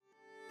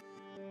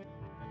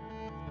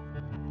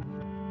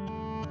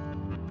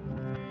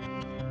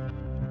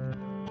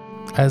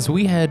As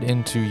we head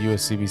into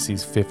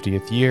USCBC's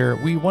 50th year,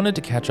 we wanted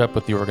to catch up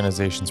with the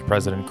organization's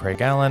president,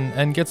 Craig Allen,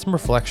 and get some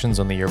reflections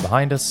on the year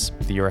behind us,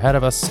 the year ahead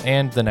of us,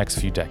 and the next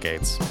few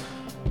decades.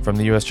 From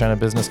the U.S.-China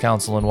Business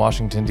Council in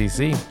Washington,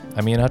 D.C.,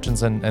 I'm Ian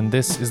Hutchinson, and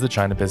this is the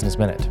China Business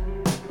Minute.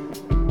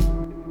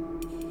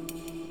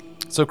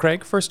 So,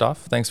 Craig, first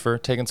off, thanks for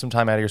taking some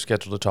time out of your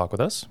schedule to talk with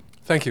us.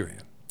 Thank you,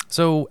 Ian.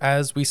 So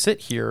as we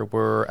sit here,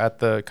 we're at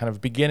the kind of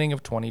beginning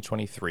of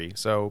 2023.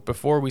 So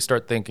before we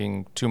start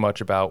thinking too much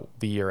about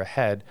the year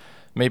ahead,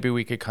 maybe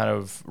we could kind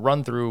of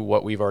run through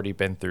what we've already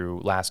been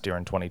through last year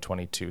in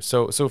 2022.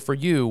 So for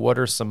you, what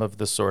are some of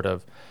the sort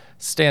of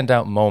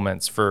standout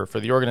moments for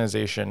the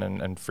organization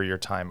and for your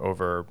time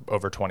over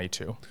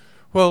 22?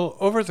 Well,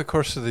 over the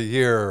course of the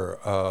year,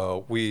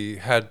 we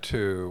had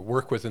to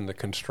work within the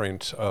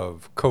constraints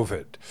of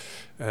COVID.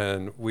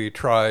 And we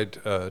tried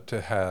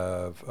to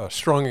have a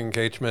strong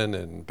engagement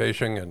in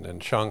Beijing and in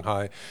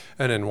Shanghai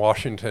and in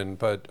Washington.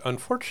 But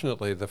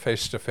unfortunately, the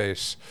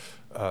face-to-face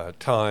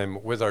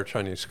time with our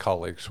Chinese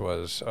colleagues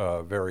was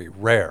very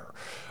rare.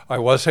 I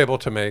was able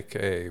to make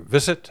a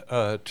visit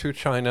to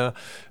China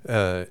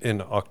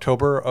in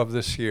October of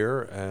this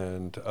year,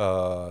 and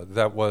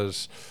that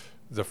was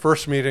the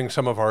first meeting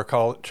some of our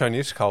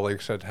Chinese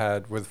colleagues had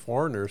had with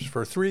foreigners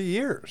for 3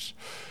 years.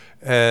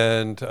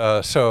 And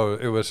so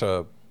it was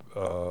a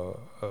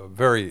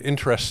very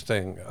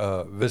interesting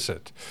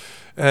visit.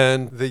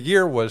 And the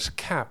year was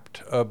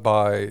capped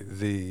by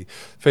the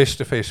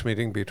face-to-face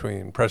meeting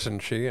between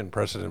President Xi and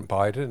President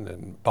Biden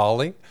in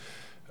Bali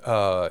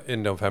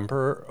in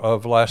November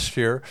of last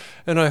year.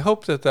 And I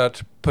hope that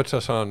that puts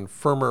us on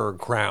firmer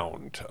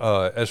ground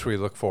as we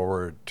look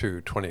forward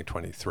to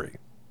 2023.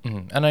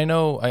 Mm-hmm. And I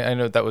know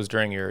that was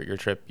during your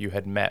trip. You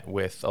had met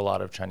with a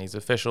lot of Chinese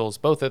officials,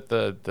 both at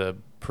the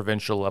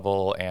provincial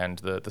level and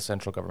the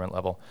central government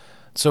level.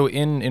 So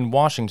in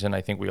Washington,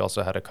 I think we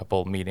also had a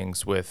couple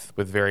meetings with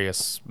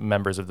various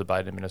members of the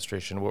Biden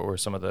administration. What were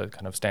some of the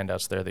kind of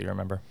standouts there that you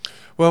remember?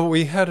 Well,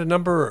 we had a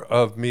number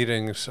of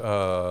meetings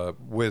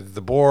with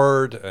the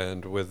board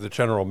and with the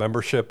general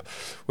membership.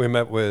 We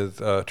met with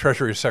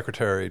Treasury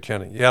Secretary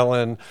Janet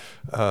Yellen,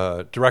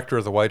 Director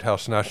of the White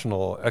House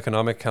National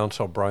Economic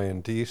Council Brian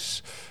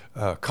Deese,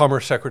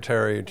 Commerce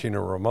Secretary Gina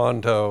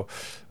Raimondo,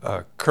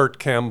 Kurt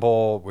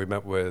Campbell. We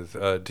met with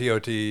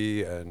DOD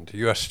and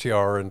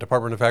USTR and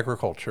Department of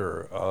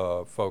Agriculture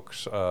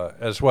folks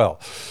as well.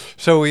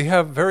 So we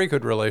have very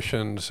good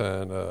relations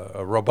and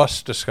a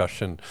robust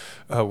discussion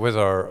with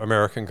our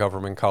American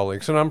government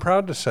colleagues. And I'm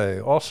proud to say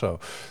also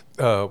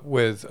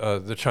with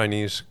the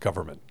Chinese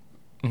government.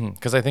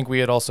 Because I think we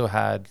had also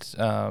had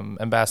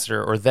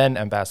Ambassador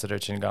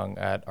Qin Gang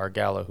at our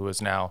gala, who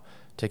is now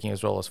taking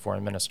his role as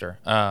foreign minister.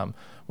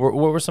 What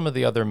were some of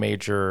the other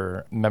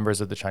major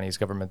members of the Chinese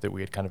government that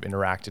we had kind of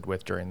interacted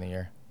with during the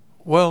year?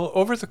 Well,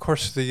 over the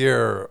course of the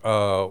year,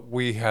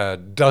 we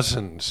had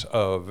dozens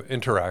of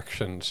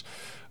interactions.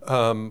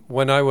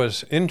 When I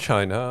was in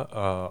China,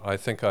 I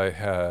think I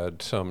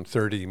had some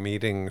 30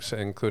 meetings,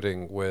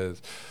 including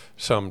with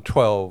some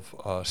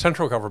 12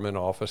 central government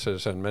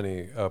offices and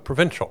many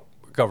provincial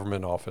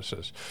government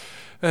offices.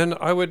 And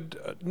I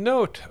would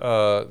note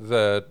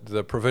that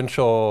the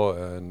provincial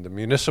and the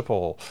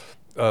municipal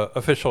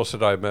officials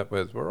that I met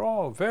with were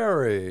all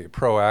very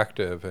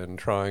proactive in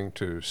trying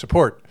to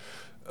support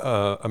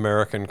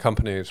American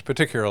companies,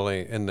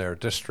 particularly in their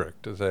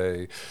district.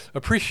 They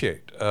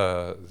appreciate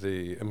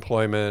the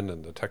employment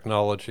and the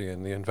technology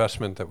and the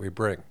investment that we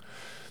bring.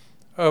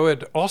 I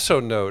would also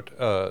note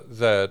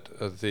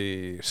that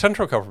the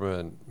central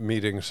government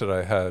meetings that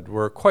I had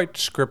were quite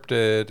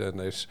scripted,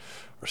 and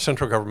our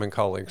central government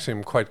colleagues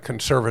seemed quite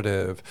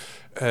conservative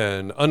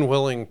and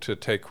unwilling to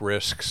take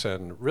risks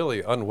and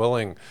really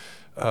unwilling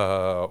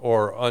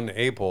or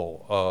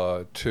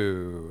unable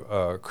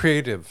to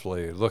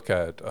creatively look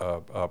at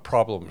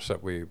problems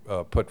that we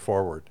put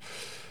forward.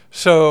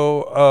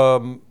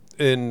 So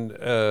in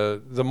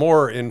the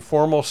more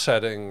informal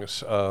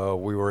settings,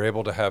 we were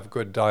able to have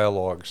good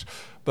dialogues.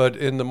 But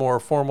in the more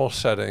formal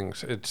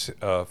settings, it's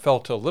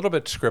felt a little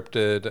bit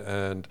scripted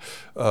and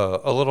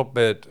a little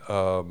bit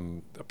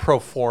pro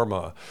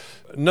forma.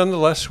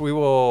 Nonetheless, we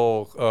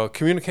will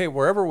communicate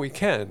wherever we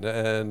can,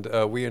 and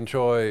we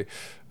enjoy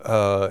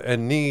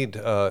and need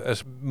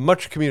as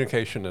much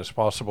communication as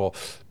possible,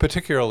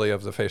 particularly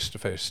of the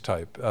face-to-face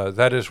type.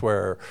 That is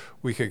where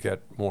we could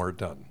get more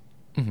done.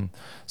 Mm-hmm.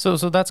 So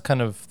that's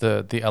kind of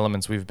the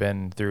elements we've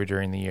been through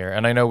during the year.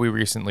 And I know we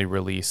recently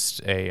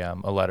released a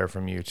letter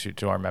from you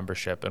to our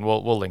membership, and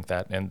we'll link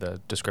that in the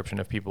description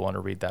if people want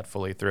to read that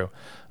fully through.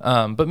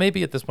 But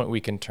maybe at this point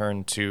we can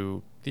turn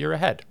to the year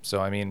ahead.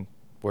 So, I mean,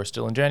 we're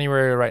still in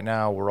January right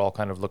now. We're all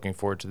kind of looking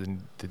forward to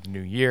the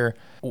new year.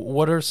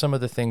 What are some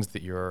of the things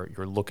that you're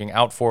looking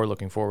out for,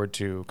 looking forward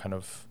to, kind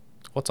of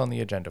what's on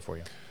the agenda for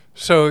you?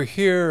 So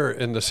here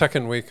in the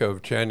second week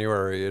of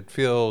January, it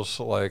feels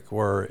like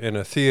we're in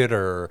a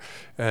theater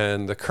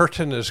and the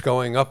curtain is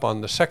going up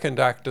on the second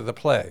act of the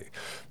play.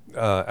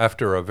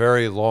 after a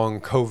very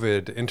long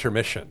COVID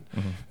intermission.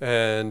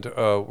 And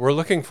we're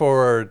looking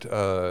forward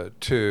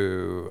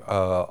to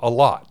a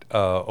lot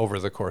over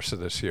the course of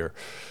this year.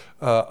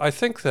 I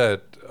think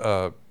that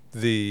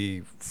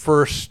the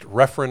first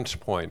reference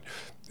point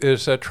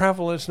is that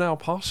travel is now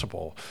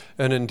possible.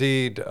 And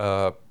indeed,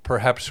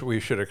 perhaps we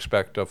should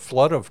expect a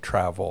flood of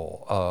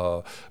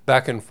travel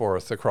back and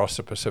forth across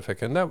the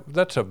Pacific. And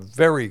that's a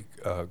very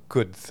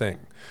good thing.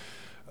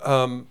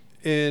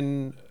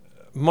 In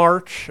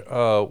March,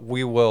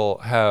 we will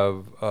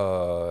have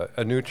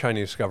a new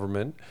Chinese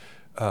government,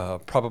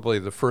 probably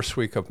the first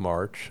week of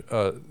March.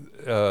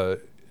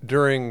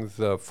 During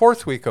the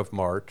fourth week of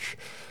March,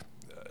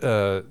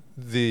 the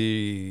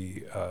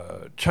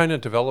China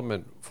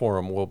Development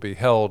Forum will be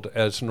held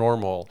as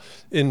normal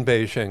in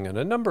Beijing, and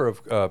a number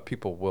of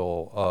people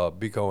will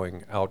be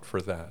going out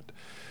for that.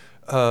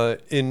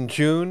 In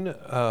June,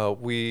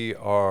 we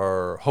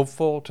are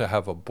hopeful to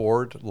have a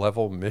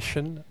board-level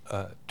mission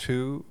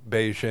to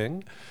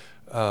Beijing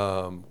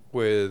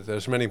with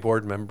as many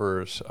board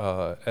members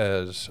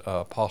as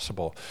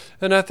possible.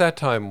 And at that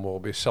time, we'll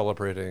be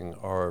celebrating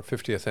our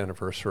 50th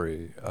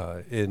anniversary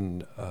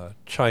in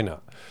China.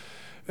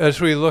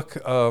 As we look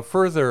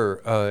further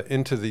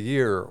into the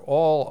year,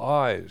 all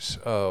eyes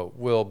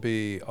will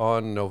be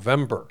on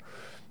November,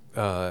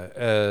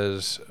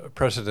 as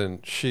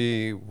President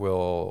Xi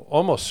will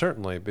almost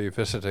certainly be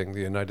visiting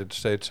the United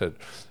States at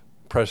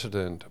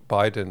President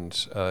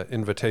Biden's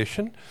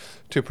invitation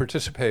to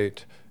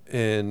participate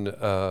in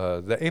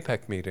the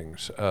APEC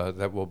meetings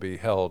that will be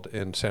held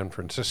in San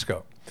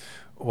Francisco.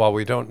 While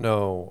we don't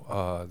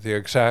know the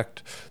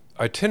exact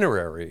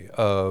itinerary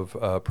of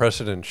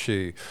President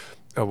Xi,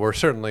 we're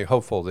certainly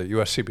hopeful that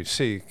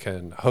USCBC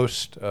can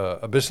host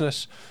a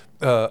business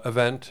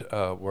event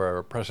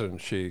where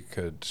President Xi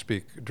could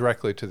speak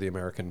directly to the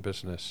American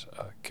business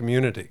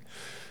community.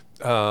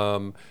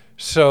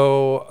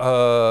 So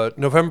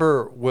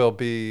November will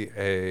be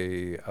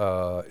a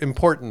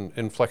important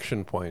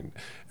inflection point,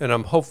 and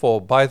I'm hopeful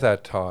by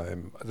that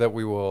time that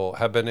we will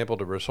have been able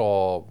to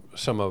resolve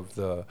some of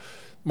the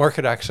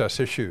market access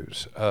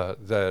issues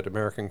that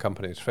American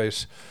companies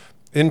face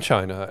in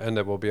China, and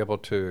that we'll be able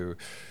to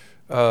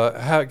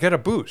get a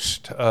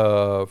boost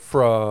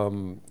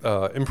from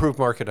improved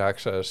market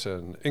access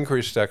and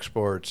increased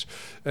exports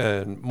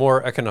and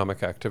more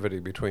economic activity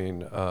between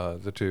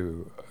the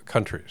two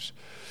countries.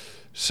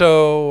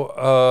 So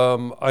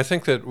I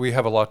think that we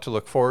have a lot to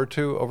look forward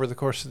to over the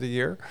course of the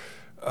year.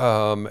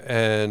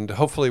 And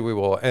hopefully we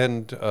will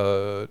end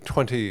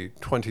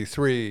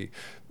 2023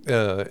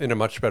 in a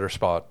much better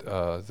spot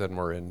than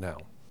we're in now.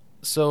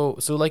 So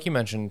like you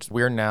mentioned,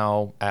 we're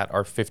now at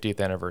our 50th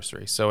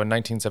anniversary. So in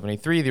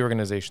 1973, the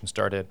organization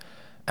started,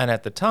 and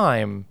at the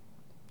time,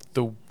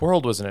 the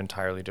world was an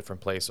entirely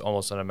different place,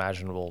 almost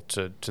unimaginable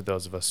to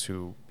those of us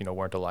who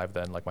weren't alive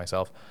then, like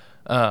myself.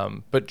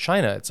 But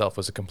China itself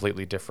was a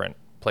completely different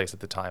place at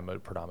the time, a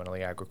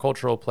predominantly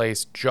agricultural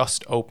place,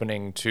 just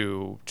opening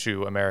to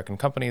American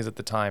companies at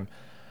the time.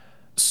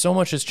 So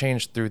much has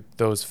changed through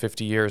those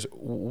 50 years.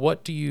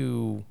 What do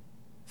you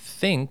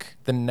think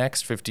the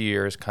next 50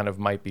 years kind of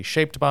might be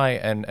shaped by?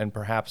 And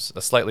perhaps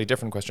a slightly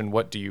different question,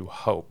 what do you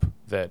hope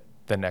that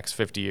the next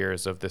 50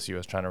 years of this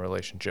U.S.-China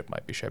relationship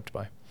might be shaped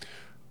by?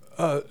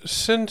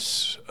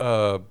 Since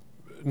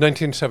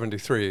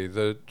 1973,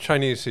 the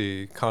Chinese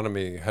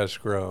economy has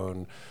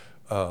grown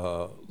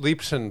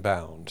leaps and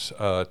bounds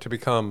to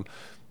become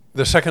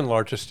the second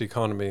largest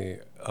economy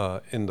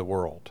in the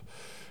world.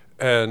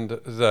 And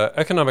the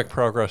economic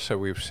progress that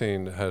we've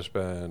seen has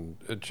been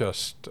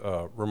just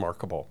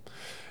remarkable.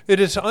 It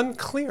is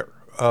unclear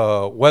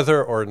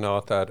whether or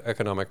not that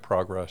economic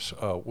progress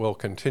will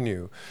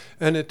continue,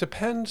 and it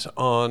depends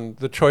on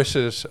the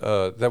choices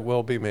that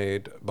will be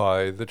made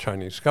by the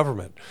Chinese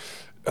government.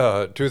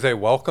 Do they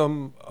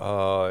welcome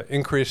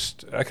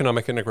increased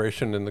economic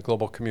integration in the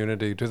global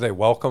community? Do they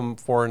welcome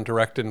foreign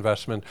direct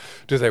investment?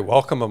 Do they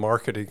welcome a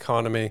market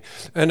economy?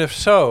 And if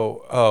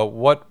so,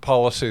 what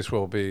policies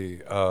will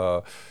be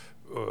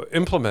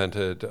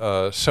implemented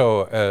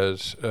so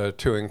as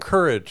to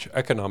encourage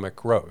economic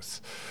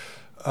growth?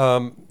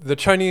 The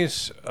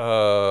Chinese,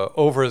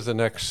 over the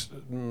next,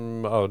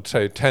 I would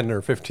say, 10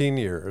 or 15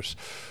 years,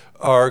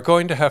 are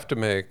going to have to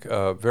make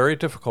very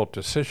difficult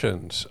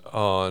decisions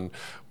on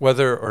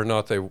whether or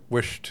not they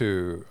wish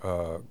to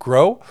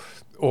grow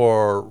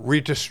or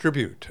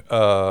redistribute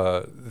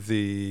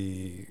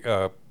the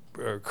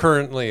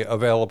currently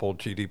available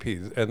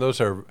GDP. And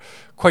those are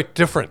quite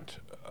different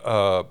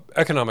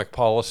economic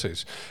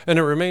policies. And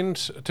it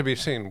remains to be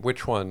seen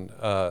which one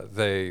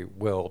they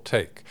will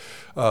take.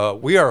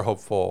 We are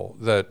hopeful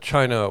that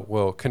China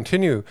will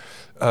continue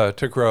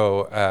to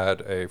grow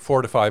at a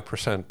 4 to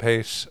 5%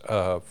 pace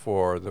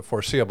for the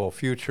foreseeable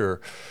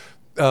future.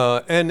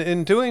 And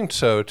in doing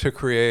so, to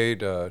create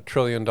 $1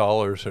 trillion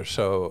or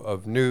so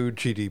of new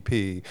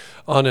GDP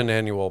on an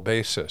annual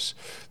basis.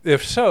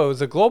 If so,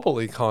 the global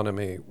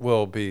economy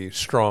will be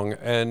strong.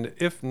 And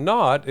if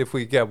not, if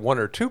we get 1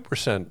 or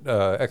 2%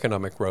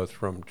 economic growth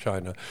from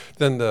China,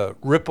 then the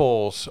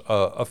ripples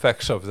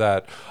effects of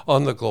that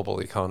on the global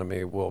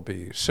economy will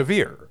be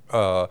severe.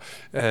 So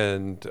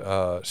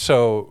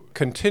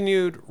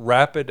continued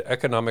rapid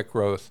economic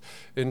growth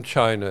in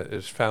China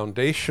is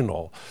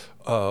foundational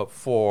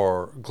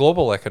for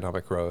global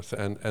economic growth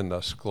and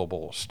thus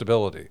global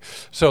stability.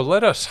 So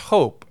let us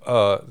hope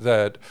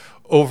that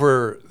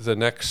over the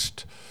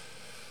next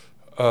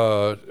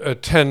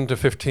 10 to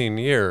 15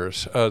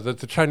 years, that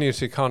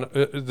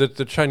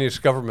the Chinese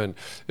government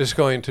is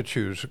going to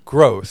choose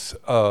growth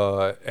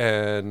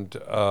and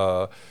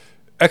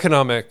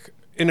economic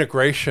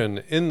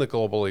integration in the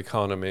global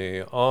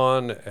economy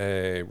on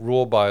a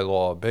rule by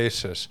law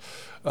basis,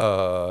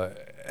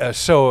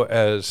 so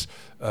as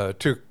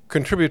to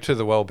contribute to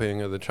the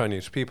well-being of the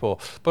Chinese people,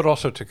 but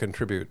also to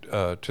contribute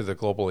to the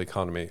global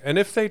economy. And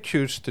if they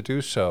choose to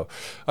do so,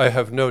 I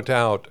have no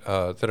doubt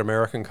that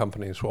American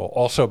companies will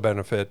also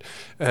benefit,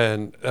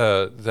 and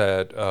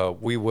that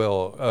we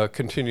will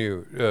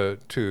continue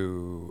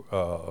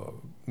to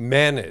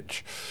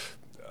manage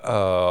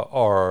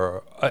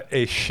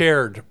a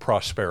shared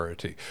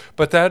prosperity.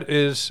 But that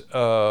is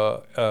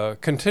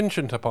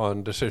contingent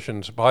upon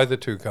decisions by the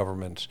two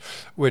governments,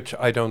 which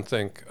I don't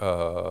think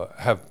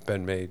have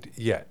been made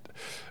yet.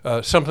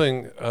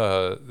 Something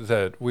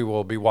that we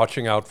will be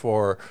watching out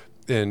for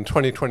in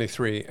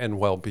 2023 and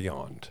well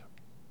beyond.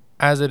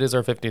 As it is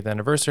our 50th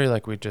anniversary,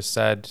 like we just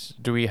said,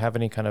 do we have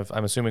any kind of,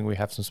 I'm assuming we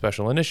have some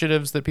special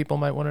initiatives that people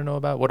might want to know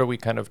about? What are we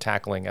kind of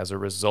tackling as a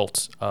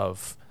result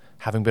of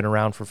having been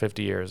around for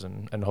 50 years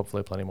and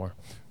hopefully plenty more?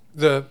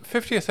 The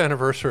 50th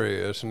anniversary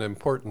is an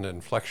important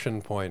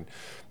inflection point,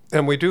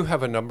 and we do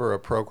have a number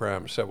of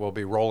programs that will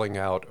be rolling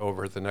out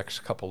over the next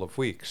couple of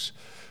weeks.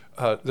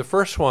 The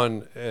first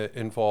one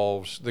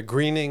involves the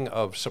greening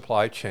of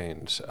supply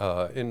chains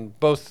in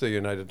both the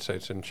United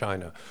States and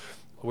China.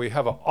 We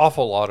have an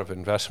awful lot of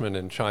investment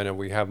in China.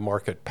 We have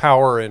market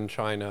power in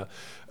China,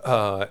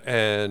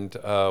 and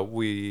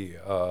we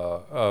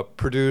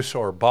produce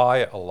or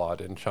buy a lot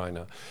in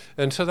China.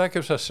 And so that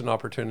gives us an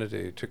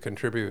opportunity to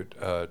contribute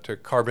to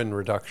carbon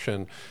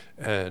reduction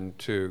and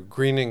to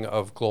greening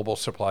of global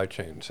supply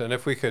chains. And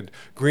if we could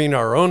green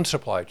our own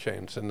supply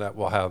chains, then that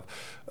will have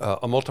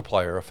a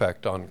multiplier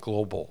effect on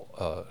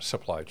global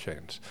supply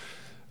chains.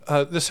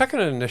 The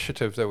second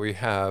initiative that we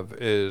have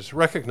is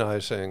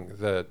recognizing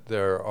that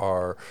there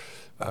are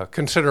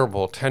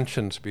considerable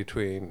tensions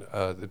between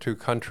the two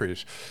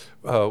countries.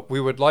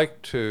 We would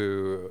like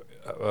to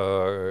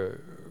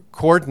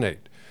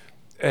coordinate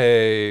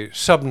a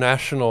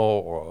subnational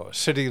or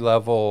city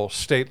level,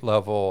 state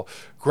level,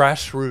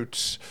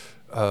 grassroots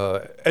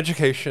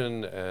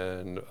education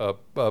and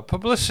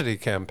publicity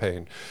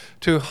campaign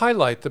to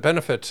highlight the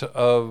benefits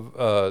of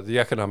the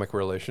economic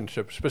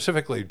relationship,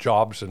 specifically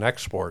jobs and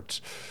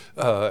exports,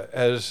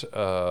 as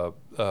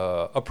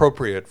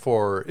appropriate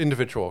for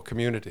individual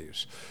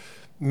communities.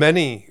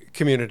 Many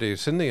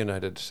communities in the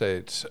United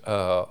States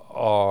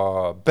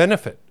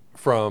benefit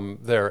from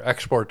their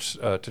exports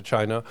to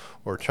China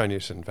or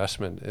Chinese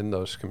investment in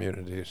those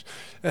communities.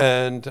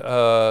 And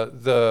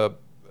the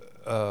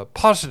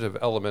positive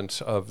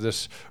elements of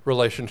this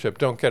relationship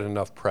don't get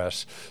enough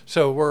press.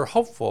 So we're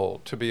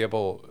hopeful to be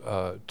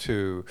able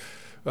to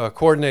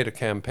coordinate a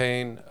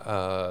campaign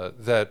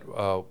that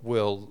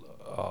will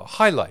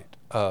highlight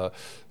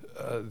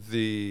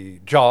the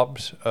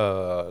jobs,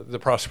 the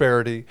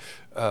prosperity,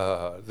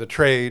 the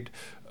trade,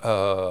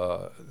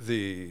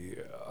 the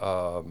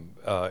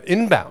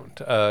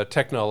inbound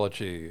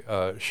technology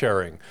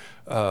sharing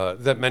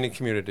that many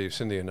communities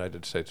in the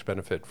United States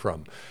benefit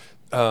from.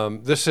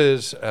 This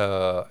is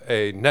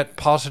a net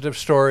positive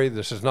story.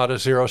 This is not a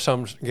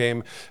zero-sum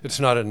game. It's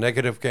not a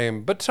negative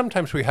game. But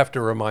sometimes we have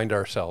to remind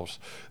ourselves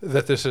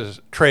that this is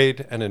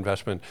trade and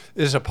investment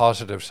is a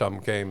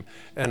positive-sum game.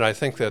 And I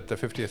think that the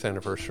 50th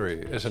anniversary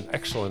is an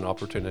excellent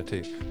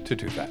opportunity to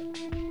do that.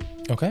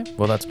 Okay.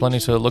 Well, that's plenty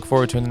to look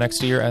forward to in the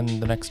next year and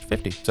the next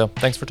 50. So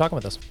thanks for talking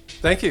with us.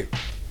 Thank you.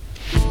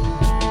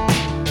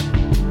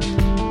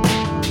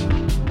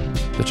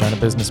 The China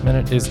Business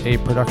Minute is a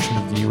production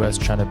of the U.S.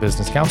 China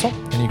Business Council,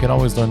 and you can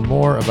always learn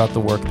more about the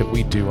work that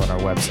we do on our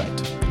website,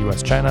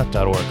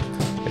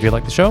 uschina.org. If you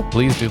like the show,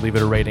 please do leave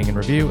it a rating and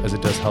review, as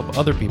it does help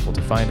other people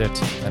to find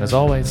it. And as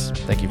always,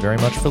 thank you very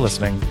much for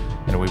listening,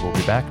 and we will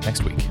be back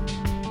next week.